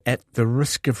At the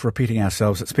risk of repeating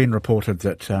ourselves, it's been reported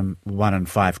that 1 in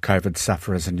 5 COVID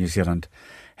sufferers in New Zealand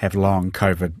have long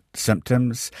COVID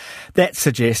symptoms. That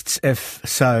suggests, if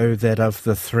so, that of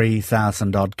the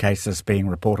 3,000 odd cases being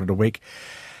reported a week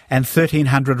and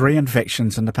 1,300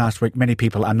 reinfections in the past week, many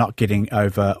people are not getting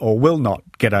over or will not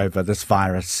get over this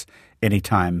virus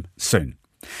anytime soon.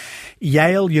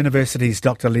 Yale University's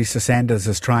Dr. Lisa Sanders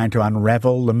is trying to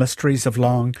unravel the mysteries of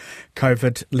long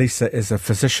COVID. Lisa is a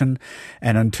physician,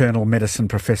 an internal medicine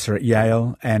professor at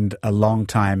Yale, and a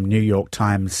long-time New York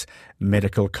Times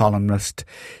medical columnist.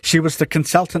 She was the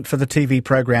consultant for the TV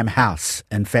program House.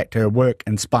 In fact, her work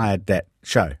inspired that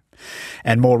show.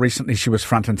 And more recently, she was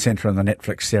front and centre in the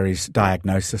Netflix series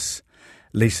Diagnosis.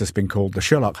 Lisa's been called the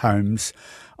Sherlock Holmes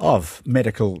of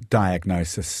medical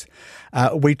diagnosis.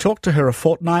 We talked to her a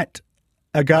fortnight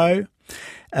ago.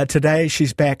 Today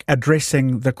she's back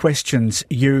addressing the questions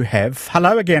you have.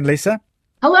 Hello again, Lisa.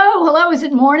 Hello. Is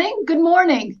it morning? Good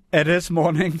morning. It is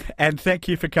morning, and thank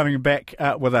you for coming back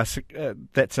with us.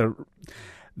 That's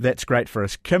great for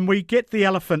us. Can we get the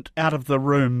elephant out of the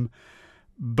room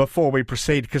before we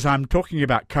proceed? Because I'm talking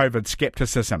about COVID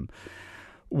skepticism,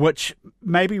 which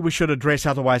maybe we should address,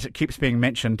 otherwise it keeps being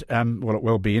mentioned. Well, it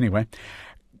will be anyway.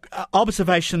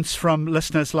 Observations from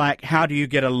listeners like, how do you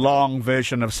get a long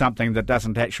version of something that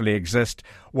doesn't actually exist?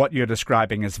 What you're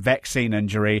describing is vaccine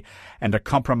injury and a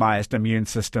compromised immune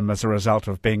system as a result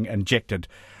of being injected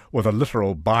with a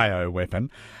literal bioweapon.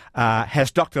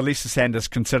 Has Dr. Lisa Sanders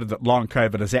considered that long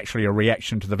COVID is actually a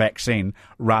reaction to the vaccine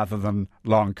rather than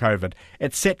long COVID,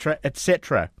 etc.,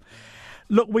 etc.?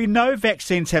 Look, we know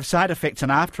vaccines have side effects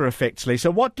and after effects,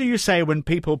 Lisa. What do you say when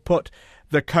people put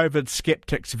the COVID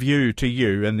skeptics' view to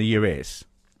you in the US?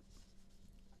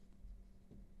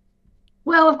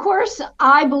 Well, of course,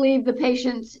 I believe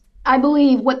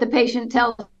what the patient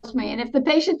tells me. And if the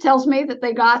patient tells me that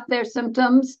they got their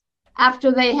symptoms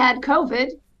after they had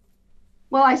COVID,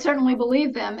 well, I certainly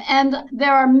believe them. And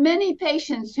there are many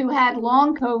patients who had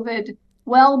long COVID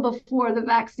well before the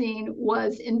vaccine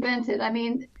was invented. I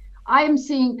mean, I am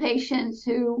seeing patients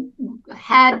who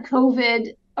had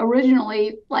COVID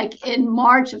originally, like in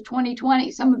March of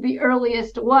 2020, some of the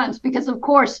earliest ones, because of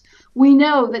course we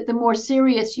know that the more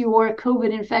serious your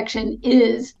COVID infection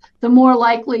is, the more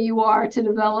likely you are to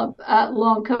develop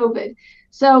long COVID.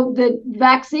 So the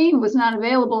vaccine was not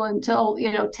available until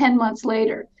 10 months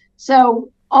later. So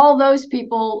all those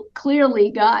people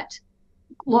clearly got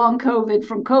long COVID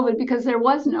from COVID because there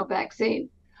was no vaccine.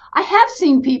 I have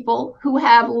seen people who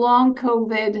have long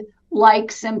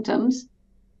COVID-like symptoms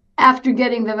after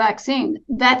getting the vaccine.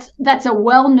 That's a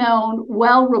well-known,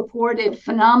 well-reported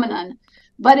phenomenon,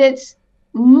 but it's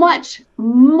much,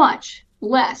 much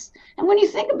less. And when you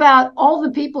think about all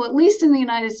the people, at least in the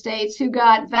United States, who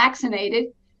got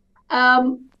vaccinated,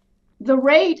 the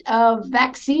rate of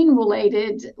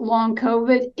vaccine-related long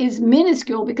COVID is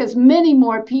minuscule because many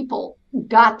more people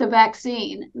got the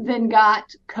vaccine than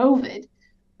got COVID.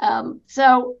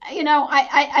 So,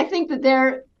 I think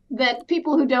that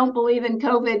people who don't believe in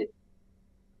COVID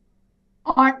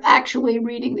aren't actually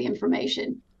reading the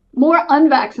information. More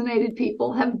unvaccinated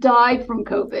people have died from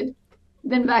COVID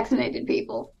than vaccinated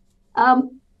people.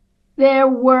 There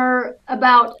were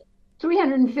about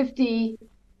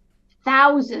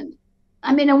 350,000.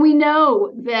 I mean, and we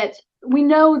know that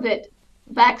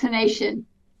vaccination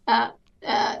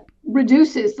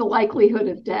reduces the likelihood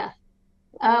of death.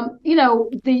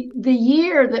 The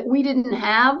year that we didn't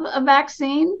have a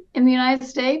vaccine in the United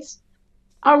States,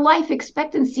 our life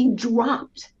expectancy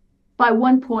dropped by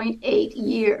 1.8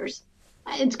 years.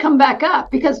 It's come back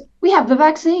up because we have the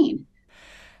vaccine.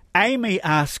 Amy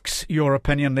asks your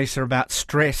opinion, Lisa, about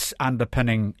stress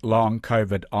underpinning long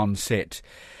COVID onset.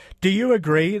 Do you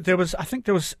agree? I think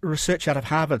there was research out of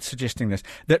Harvard suggesting this,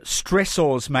 that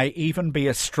stressors may even be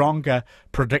a stronger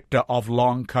predictor of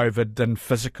long COVID than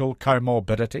physical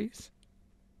comorbidities?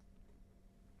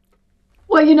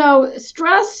 Well,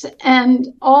 stress and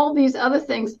all these other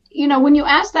things, when you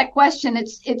ask that question,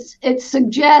 it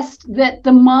suggests that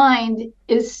the mind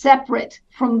is separate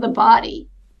from the body.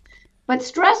 But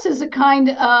stress is a kind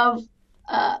of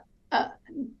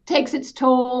takes its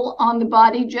toll on the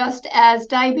body just as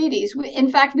diabetes.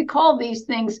 In fact, we call these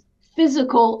things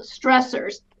physical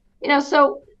stressors.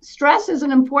 So stress is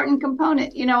an important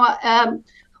component.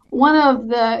 One of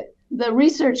the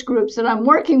research groups that I'm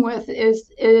working with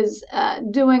is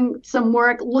doing some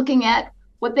work looking at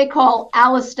what they call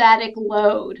allostatic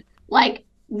load, like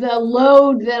the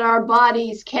load that our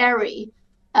bodies carry.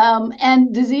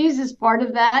 And disease is part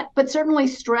of that, but certainly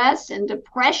stress and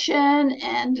depression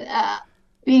and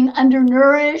being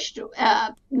undernourished,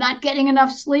 not getting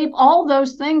enough sleep, all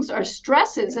those things are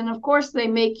stresses. And of course, they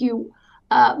make you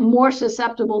more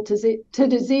susceptible to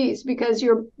disease because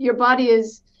your body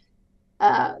is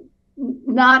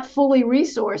not fully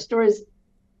resourced or is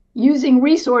using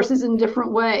resources in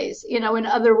different ways, in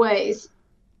other ways.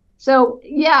 So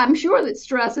yeah, I'm sure that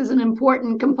stress is an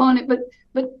important component,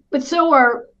 but so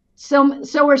are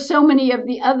so many of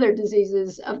the other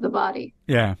diseases of the body.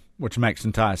 Yeah, which makes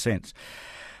entire sense.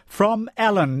 From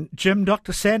Alan, Jim,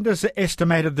 Dr. Sanders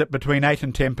estimated that between 8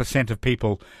 and 10% of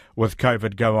people with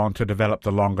COVID go on to develop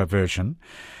the longer version.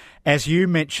 As you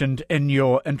mentioned in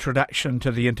your introduction to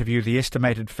the interview, the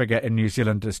estimated figure in New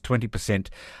Zealand is 20%.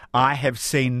 I have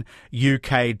seen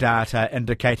UK data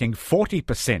indicating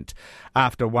 40%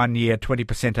 after 1 year,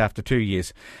 20% after 2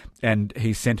 years. And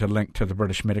he sent a link to the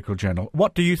British Medical Journal.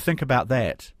 What do you think about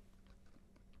that?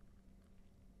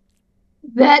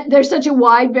 That there's such a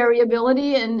wide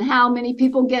variability in how many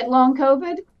people get long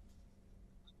COVID.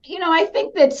 I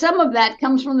think that some of that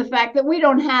comes from the fact that we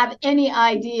don't have any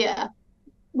idea.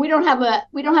 We don't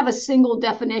have a single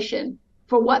definition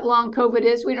for what long COVID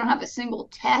is. We don't have a single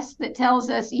test that tells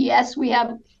us, yes,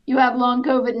 you have long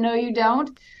COVID, no, you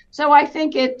don't. So I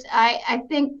think I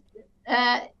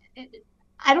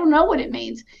don't know what it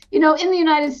means. In the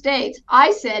United States,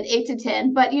 I said 8 to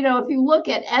 10, but if you look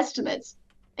at estimates,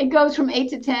 it goes from 8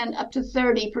 to 10 up to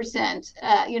 30%,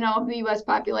 of the U.S.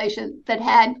 population that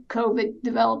had COVID,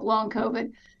 developed long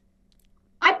COVID.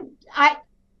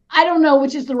 I don't know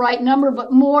which is the right number,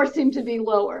 but more seem to be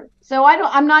lower. So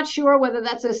I'm not sure whether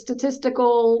that's a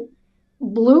statistical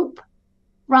bloop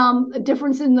from a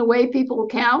difference in the way people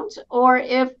count, or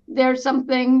if there's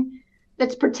something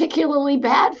that's particularly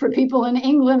bad for people in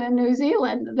England and New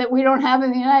Zealand that we don't have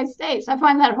in the United States. I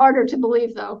find that harder to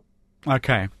believe, though.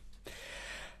 Okay.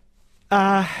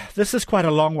 This is quite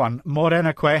a long one.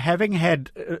 Morena Kwe, having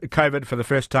had COVID for the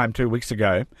first time 2 weeks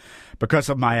ago, because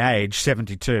of my age,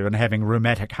 72, and having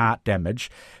rheumatic heart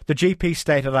damage, the GP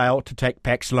stated I ought to take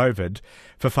Paxlovid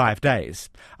for 5 days.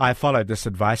 I followed this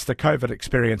advice. The COVID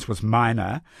experience was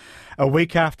minor. A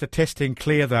week after testing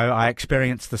clear, though, I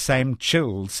experienced the same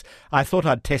chills. I thought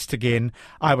I'd test again.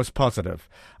 I was positive.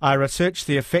 I researched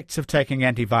the effects of taking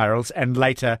antivirals and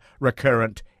later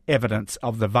recurrent evidence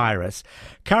of the virus.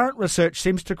 Current research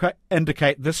seems to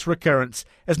indicate this recurrence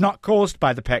is not caused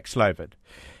by the Paxlovid.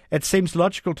 It seems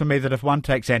logical to me that if one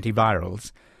takes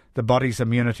antivirals, the body's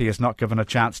immunity is not given a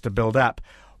chance to build up.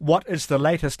 What is the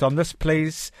latest on this,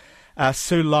 please?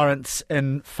 Sue Lawrence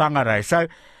in Whangarei. So,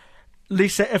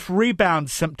 Lisa, if rebound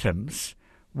symptoms,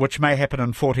 which may happen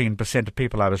in 14% of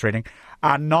people I was reading,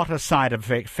 are not a side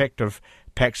effect of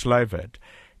Paxlovid,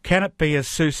 can it be, as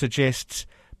Sue suggests,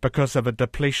 because of a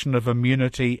depletion of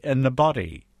immunity in the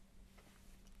body?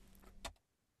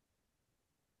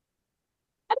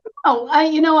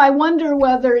 I wonder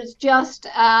whether it's just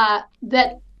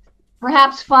that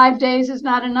perhaps 5 days is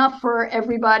not enough for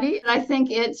everybody. I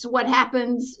think it's what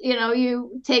happens,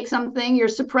 you take something, you're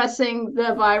suppressing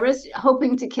the virus,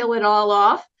 hoping to kill it all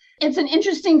off. It's an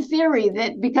interesting theory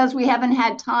that because we haven't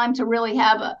had time to really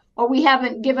we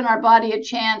haven't given our body a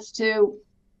chance to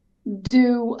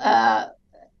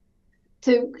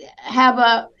have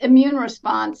a immune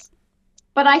response.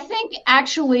 But I think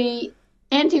actually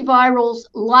antivirals,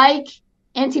 like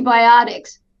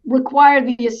antibiotics, require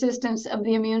the assistance of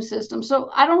the immune system.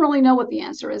 So I don't really know what the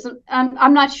answer is.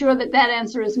 I'm not sure that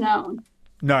answer is known.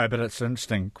 No, but it's an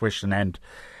interesting question, and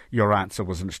your answer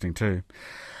was interesting too.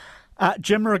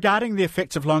 Jim, regarding the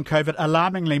effects of long COVID,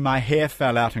 alarmingly, my hair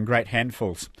fell out in great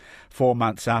handfuls 4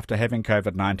 months after having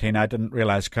COVID-19. I didn't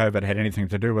realise COVID had anything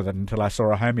to do with it until I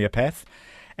saw a homeopath,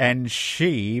 and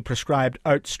she prescribed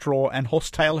oat straw and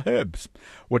horsetail herbs,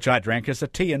 which I drank as a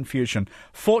tea infusion.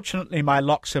 Fortunately, my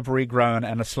locks have regrown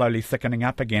and are slowly thickening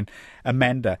up again.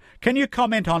 Amanda, can you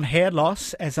comment on hair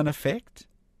loss as an effect?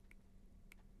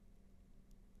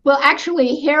 Well,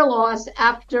 actually, hair loss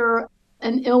after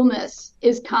an illness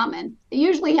is common. It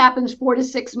usually happens 4 to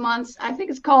 6 months. I think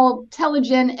it's called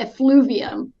telogen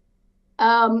effluvium.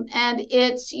 And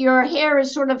it's your hair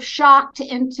is sort of shocked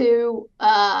into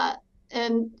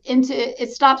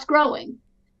it stops growing.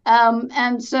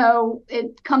 And so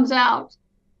it comes out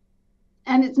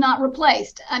and it's not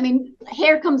replaced. I mean,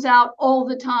 hair comes out all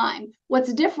the time.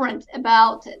 What's different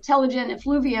about telogen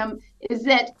effluvium is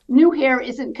that new hair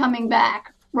isn't coming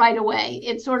back right away.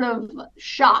 It's sort of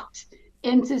shocked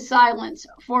into silence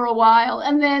for a while,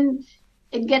 and then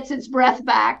it gets its breath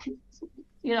back,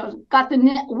 got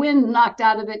the wind knocked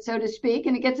out of it, so to speak,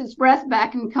 and it gets its breath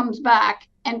back and comes back,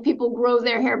 and people grow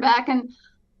their hair back. And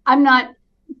I'm not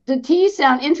the teas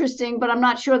sound interesting, but I'm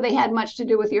not sure they had much to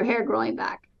do with your hair growing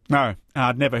back. No,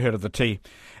 I'd never heard of the tea,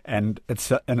 and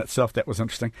it's in itself that was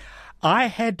interesting. I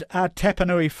had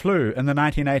Tapanui flu in the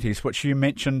 1980s, which you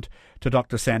mentioned to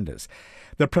Dr. Sanders.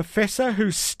 The professor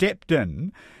who stepped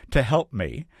in to help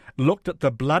me looked at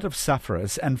the blood of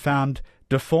sufferers and found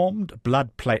deformed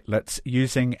blood platelets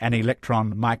using an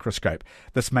electron microscope.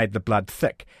 This made the blood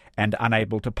thick and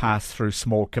unable to pass through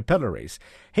small capillaries.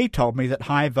 He told me that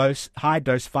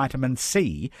high-dose vitamin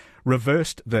C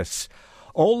reversed this.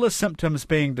 All the symptoms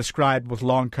being described with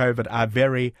long COVID are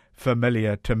very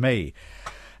familiar to me.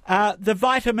 The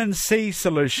vitamin C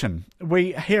solution,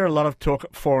 we hear a lot of talk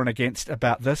for and against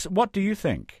about this. What do you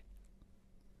think?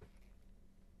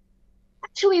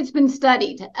 Actually, it's been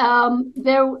studied.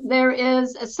 There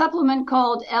is a supplement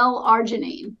called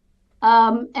L-arginine,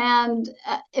 and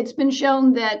it's been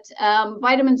shown that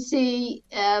vitamin C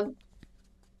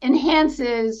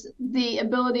enhances the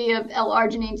ability of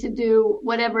L-arginine to do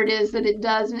whatever it is that it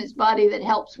does in its body that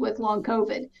helps with long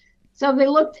COVID. So they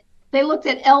looked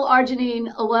at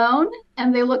L-arginine alone,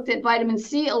 and they looked at vitamin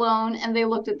C alone, and they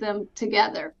looked at them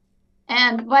together.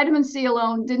 And vitamin C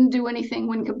alone didn't do anything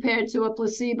when compared to a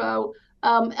placebo.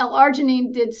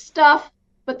 L-arginine did stuff,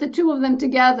 but the two of them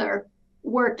together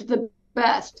worked the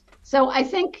best. So I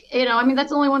think,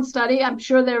 that's only one study. I'm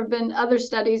sure there have been other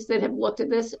studies that have looked at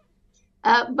this.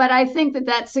 But I think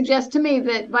that suggests to me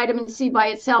that vitamin C by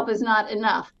itself is not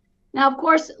enough. Now, of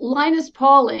course, Linus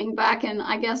Pauling, back in,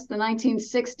 I guess, the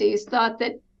 1960s, thought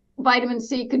that vitamin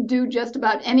C could do just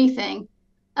about anything.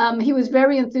 He was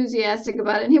very enthusiastic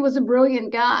about it, and he was a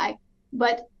brilliant guy.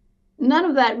 But none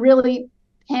of that really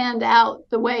panned out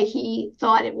the way he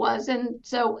thought it was. And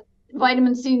so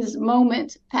vitamin C's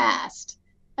moment passed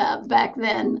back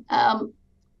then.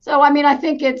 I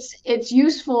think it's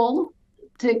useful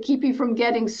to keep you from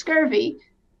getting scurvy,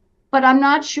 but I'm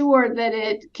not sure that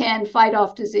it can fight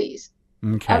off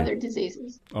other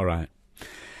diseases. All right.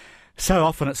 So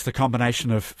often it's the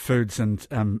combination of foods and,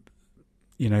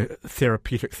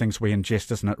 therapeutic things we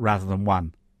ingest, isn't it, rather than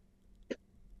one?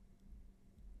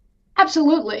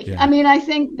 Absolutely. Yeah. I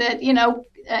think that,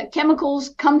 chemicals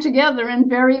come together in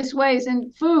various ways,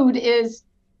 and food is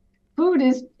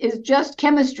just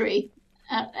chemistry,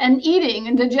 and eating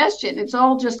and digestion. It's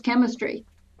all just chemistry.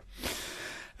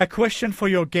 A question for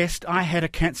your guest. I had a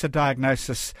cancer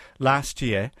diagnosis last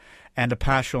year and a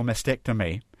partial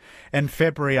mastectomy. In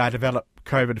February, I developed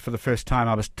COVID for the first time.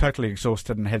 I was totally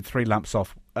exhausted and had 3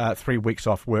 weeks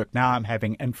off work. Now I'm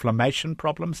having inflammation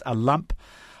problems, a lump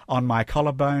on my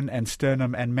collarbone and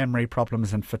sternum, and memory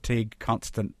problems and fatigue,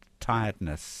 constant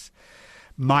tiredness.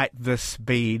 Might this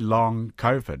be long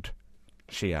COVID?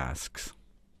 She asks.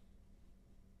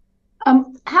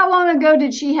 How long ago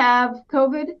did she have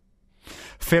COVID?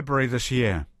 February this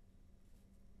year.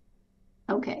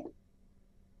 Okay.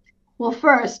 Well,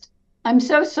 first, I'm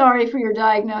so sorry for your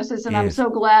diagnosis, and yes. I'm so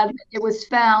glad it was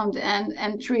found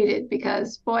and treated,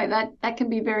 because, boy, that can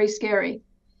be very scary.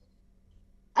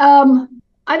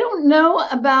 I don't know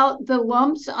about the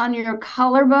lumps on your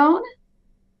collarbone.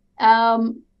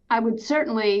 I would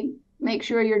certainly make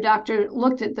sure your doctor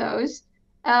looked at those.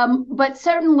 But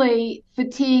certainly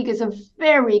fatigue is a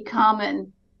very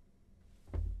common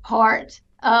part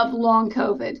of long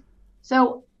COVID.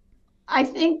 So I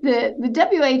think the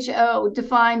WHO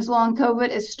defines long COVID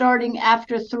as starting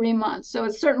after 3 months. So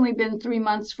it's certainly been 3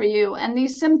 months for you. And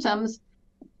these symptoms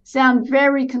sound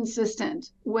very consistent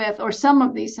with, or some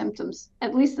of these symptoms,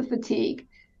 at least the fatigue,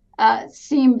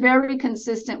 seem very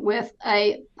consistent with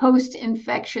a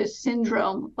post-infectious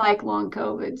syndrome like long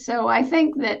COVID. So I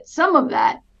think that some of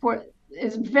that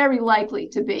is very likely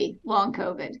to be long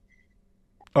COVID.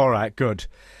 All right, good.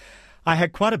 I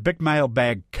had quite a big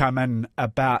mailbag come in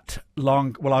about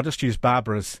I'll just use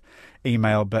Barbara's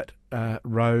email, but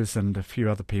Rose and a few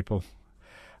other people,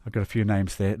 I've got a few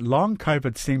names there. Long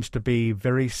COVID seems to be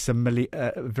very similar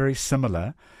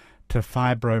to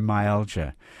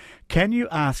fibromyalgia. Can you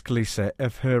ask Lisa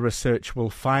if her research will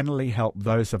finally help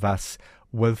those of us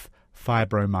with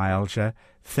fibromyalgia?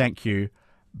 Thank you,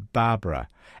 Barbara.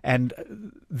 And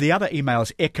the other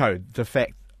emails echoed the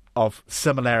fact of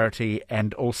similarity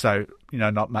and also,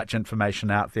 not much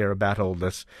information out there about all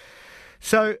this.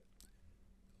 So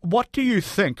what do you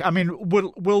think?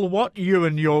 Will what you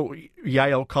and your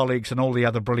Yale colleagues and all the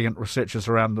other brilliant researchers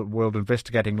around the world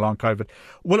investigating long COVID,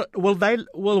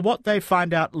 will what they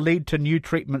find out lead to new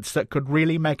treatments that could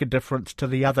really make a difference to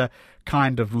the other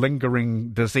kind of lingering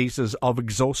diseases of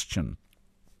exhaustion?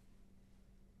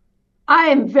 I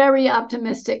am very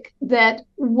optimistic that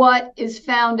what is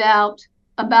found out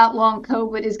about long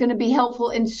COVID is going to be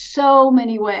helpful in so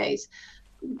many ways.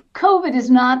 COVID is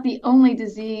not the only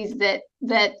disease that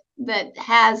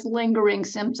has lingering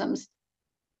symptoms.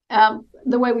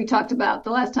 The way we talked about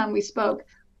the last time we spoke.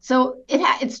 So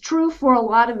it's true for a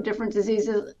lot of different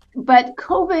diseases, but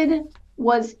COVID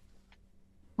was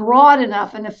broad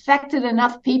enough and affected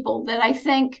enough people that I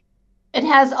think it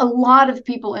has a lot of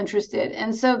people interested.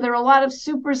 And so there are a lot of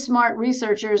super smart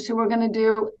researchers who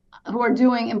are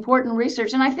doing important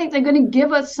research. And I think they're going to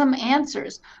give us some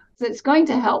answers that's going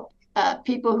to help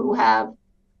people who have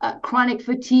chronic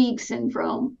fatigue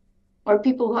syndrome or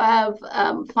people who have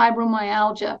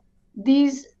fibromyalgia.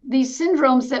 These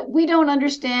syndromes that we don't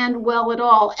understand well at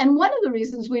all. And one of the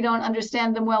reasons we don't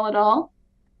understand them well at all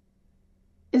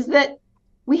is that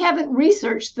we haven't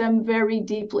researched them very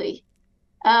deeply.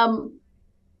 I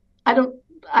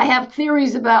have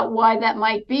theories about why that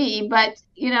might be, but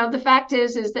the fact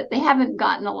is that they haven't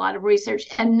gotten a lot of research,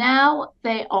 and now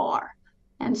they are.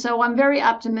 And so I'm very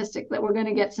optimistic that we're going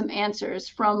to get some answers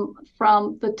from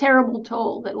the terrible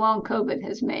toll that long COVID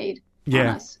has made on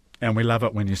us. And we love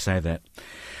it when you say that.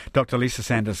 Dr. Lisa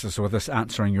Sanders is with us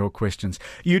answering your questions.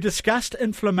 You discussed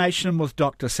inflammation with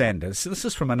Dr. Sanders. This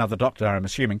is from another doctor, I'm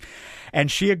assuming.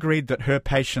 And she agreed that her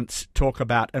patients talk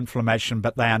about inflammation,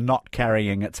 but they are not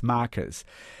carrying its markers.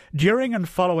 During and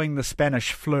following the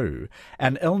Spanish flu,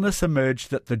 an illness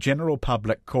emerged that the general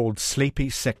public called sleepy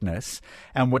sickness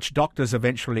and which doctors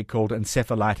eventually called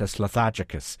encephalitis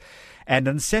lethargicus. And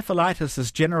encephalitis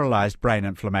is generalized brain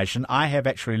inflammation. I have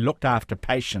actually looked after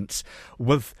patients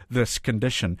with this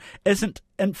condition. Isn't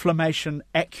inflammation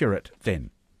accurate then?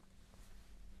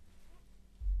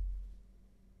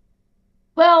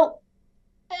 Well,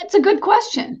 it's a good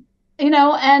question.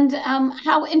 And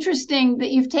how interesting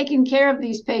that you've taken care of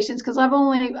these patients, because I've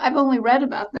only read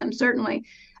about them, certainly.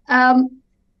 I'm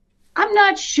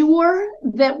not sure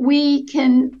that we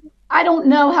can. I don't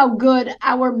know how good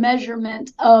our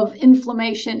measurement of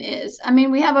inflammation is. I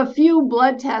mean, we have a few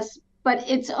blood tests, but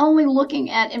it's only looking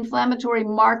at inflammatory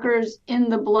markers in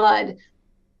the blood.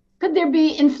 Could there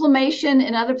be inflammation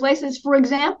in other places? For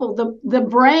example, the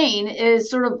brain is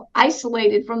sort of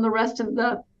isolated from the rest of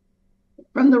the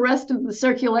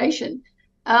circulation.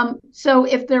 So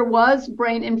if there was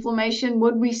brain inflammation,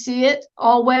 would we see it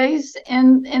always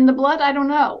in the blood? I don't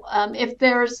know. If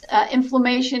there's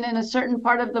inflammation in a certain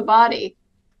part of the body,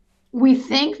 we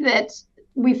think that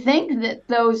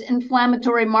those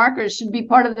inflammatory markers should be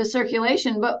part of the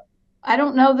circulation, but I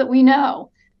don't know that we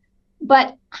know.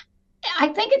 But I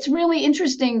think it's really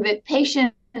interesting that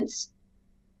patients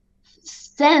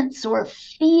sense or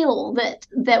feel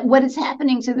that what is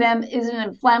happening to them is an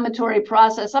inflammatory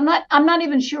process. I'm not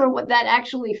even sure what that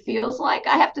actually feels like.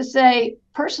 I have to say,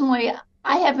 personally,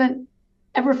 I haven't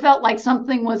ever felt like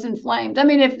something was inflamed. I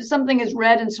mean, if something is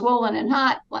red and swollen and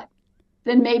hot,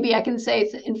 then maybe I can say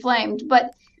it's inflamed.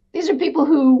 But these are people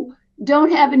who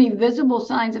don't have any visible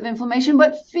signs of inflammation,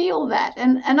 but feel that.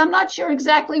 And I'm not sure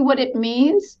exactly what it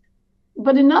means,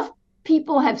 but enough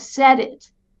people have said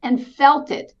it and felt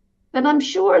it that I'm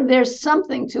sure there's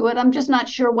something to it. I'm just not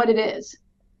sure what it is.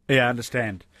 Yeah, I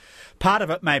understand. Part of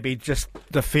it may be just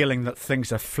the feeling that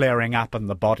things are flaring up in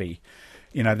the body.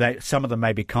 Some of them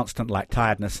may be constant, like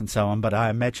tiredness and so on, but I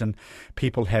imagine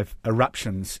people have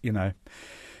eruptions,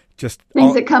 just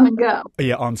things that come and go.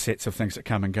 Yeah, onsets of things that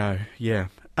come and go, yeah.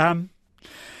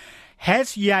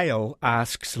 Has Yale,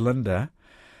 asks Linda,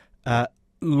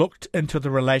 looked into the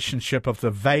relationship of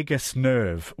the vagus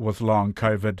nerve with long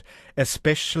COVID,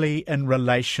 especially in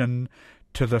relation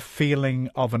to the feeling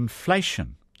of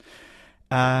inflation?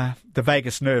 The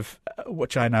vagus nerve,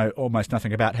 which I know almost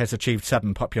nothing about, has achieved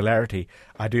sudden popularity.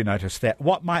 I do notice that.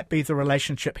 What might be the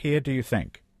relationship here, do you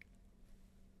think?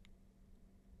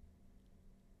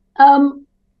 Well,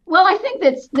 I think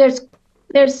that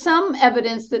there's some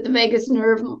evidence that the vagus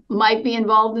nerve might be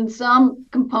involved in some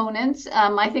components.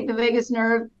 I think the vagus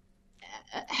nerve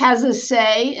has a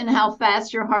say in how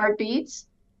fast your heart beats.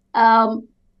 But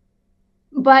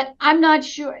I'm not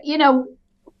sure,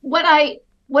 what I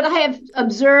have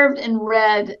observed and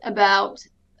read about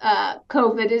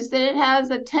COVID is that it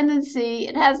has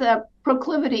a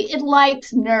proclivity, it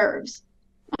likes nerves.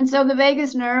 And so the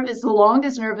vagus nerve is the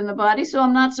longest nerve in the body. So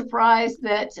I'm not surprised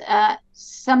that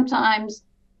sometimes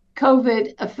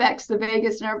COVID affects the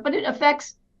vagus nerve, but it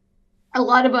affects a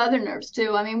lot of other nerves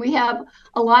too. I mean, we have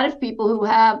a lot of people who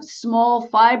have small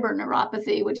fiber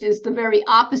neuropathy, which is the very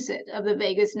opposite of the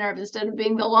vagus nerve. Instead of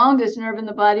being the longest nerve in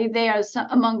the body, they are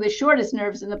among the shortest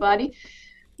nerves in the body.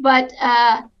 But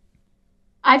I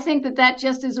think that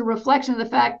just is a reflection of the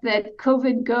fact that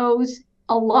COVID goes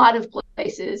a lot of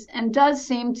places and does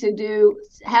seem to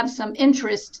have some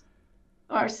interest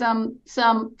or some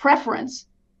preference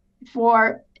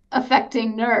for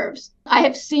affecting nerves. I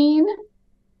have seen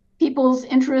people's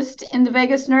interest in the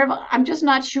vagus nerve. I'm just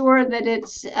not sure that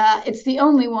it's the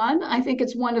only one. I think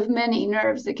it's one of many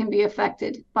nerves that can be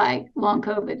affected by long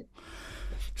COVID.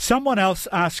 Someone else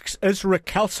asks, is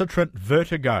recalcitrant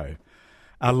vertigo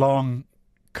a long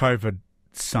COVID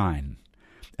sign?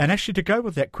 And actually, to go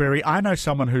with that query, I know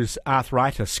someone whose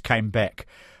arthritis came back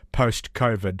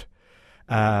post-COVID,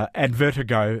 and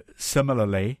vertigo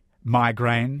similarly,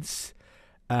 migraines,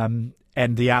 and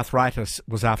the arthritis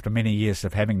was after many years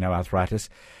of having no arthritis.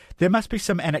 There must be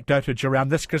some anecdotage around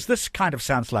this, because this kind of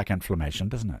sounds like inflammation,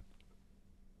 doesn't it?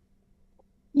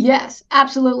 Yes,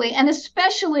 absolutely. And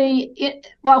especially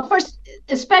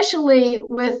especially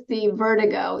with the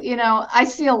vertigo. I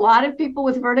see a lot of people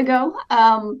with vertigo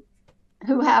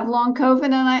who have long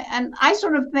COVID, and I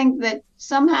sort of think that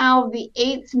somehow the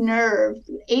eighth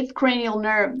cranial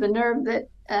nerve, the nerve that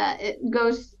it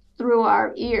goes through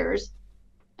our ears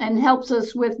and helps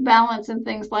us with balance and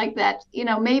things like that,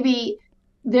 maybe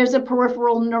there's a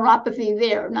peripheral neuropathy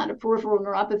there, not a peripheral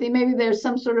neuropathy. Maybe there's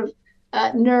some sort of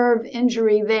nerve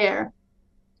injury there.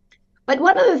 But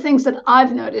one of the things that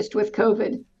I've noticed with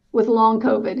COVID, with long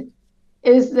COVID,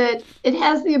 is that it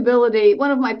has the ability,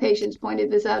 one of my patients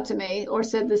pointed this out to me or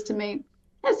said this to me,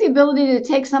 has the ability to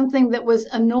take something that was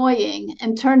annoying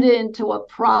and turn it into a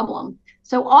problem.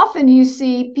 So often you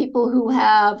see people who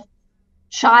have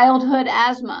childhood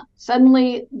asthma,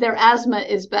 suddenly their asthma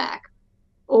is back.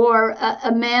 Or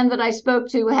a man that I spoke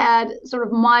to had sort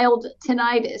of mild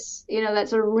tinnitus, that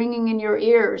sort of ringing in your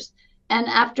ears. And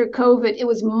after COVID, it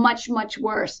was much, much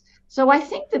worse. So I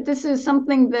think that this is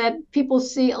something that people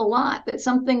see a lot, that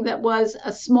something that was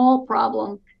a small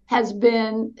problem has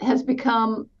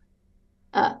become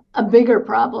a bigger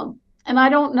problem. And I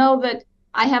don't know that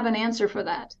I have an answer for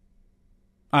that.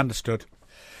 Understood.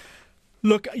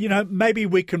 Look, maybe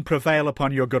we can prevail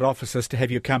upon your good offices to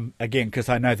have you come again, because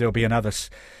I know there'll be another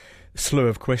slew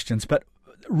of questions. But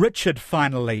Richard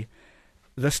finally,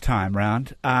 this time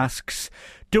round, asks,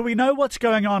 do we know what's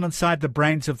going on inside the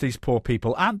brains of these poor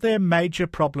people? Aren't there major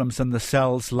problems in the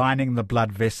cells lining the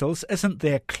blood vessels? Isn't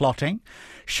there clotting?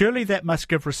 Surely that must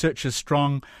give researchers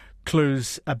strong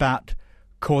clues about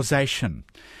causation,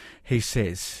 he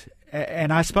says.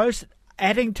 And I suppose,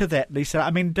 adding to that,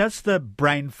 Lisa, does the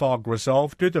brain fog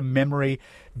resolve? Do the memory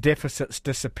deficits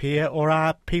disappear? Or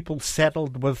are people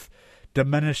saddled with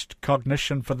diminished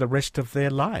cognition for the rest of their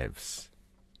lives?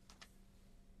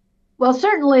 Well,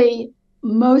 certainly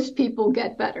most people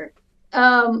get better.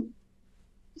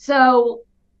 So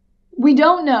we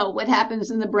don't know what happens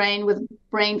in the brain with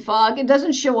brain fog. It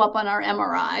doesn't show up on our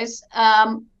MRIs.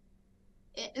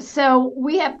 So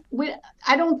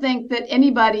I don't think that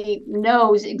anybody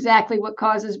knows exactly what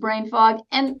causes brain fog.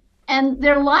 And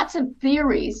there are lots of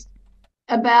theories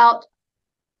about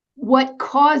what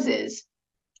causes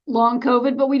long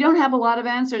COVID, but we don't have a lot of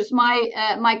answers.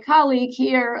 My colleague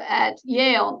here at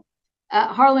Yale,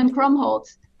 Harlan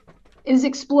Krumholtz, is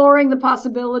exploring the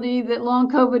possibility that long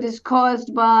COVID is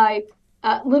caused by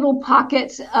little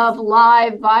pockets of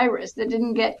live virus that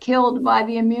didn't get killed by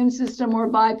the immune system or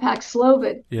by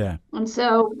Paxlovid. Yeah. And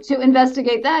so to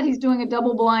investigate that, he's doing a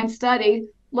double-blind study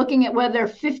looking at whether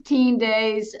 15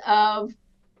 days of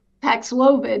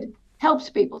Paxlovid helps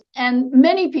people. And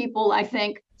many people, I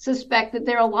think, suspect that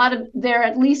there are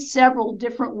at least several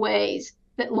different ways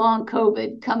that long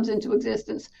COVID comes into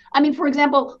existence. For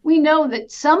example, we know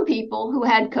that some people who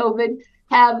had COVID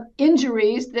have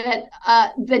injuries that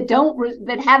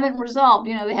haven't resolved.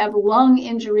 They have lung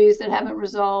injuries that haven't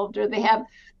resolved, or they have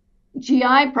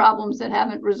GI problems that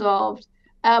haven't resolved.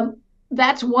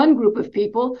 That's one group of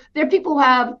people. There are people who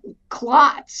have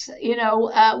clots. We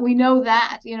know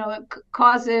that. It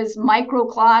causes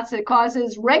microclots. It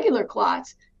causes regular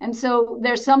clots, and so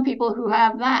there's some people who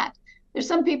have that. There's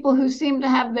some people who seem to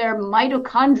have their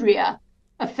mitochondria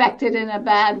affected in a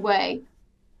bad way.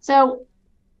 So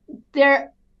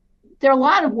there are a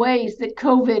lot of ways that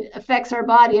COVID affects our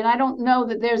body, and I don't know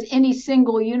that there's any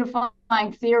single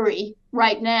unifying theory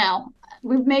right now.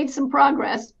 We've made some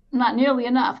progress, not nearly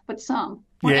enough, but some.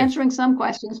 We're answering some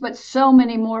questions, but so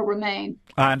many more remain.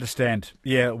 I understand.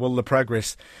 Yeah, well, the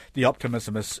progress, the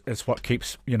optimism is what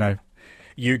keeps,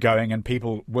 you going and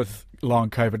people with long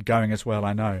COVID going as well,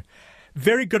 I know.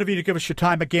 Very good of you to give us your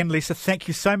time again, Lisa. Thank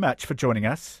you so much for joining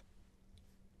us.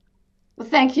 Well,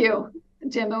 thank you,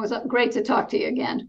 Jim. It was great to talk to you again.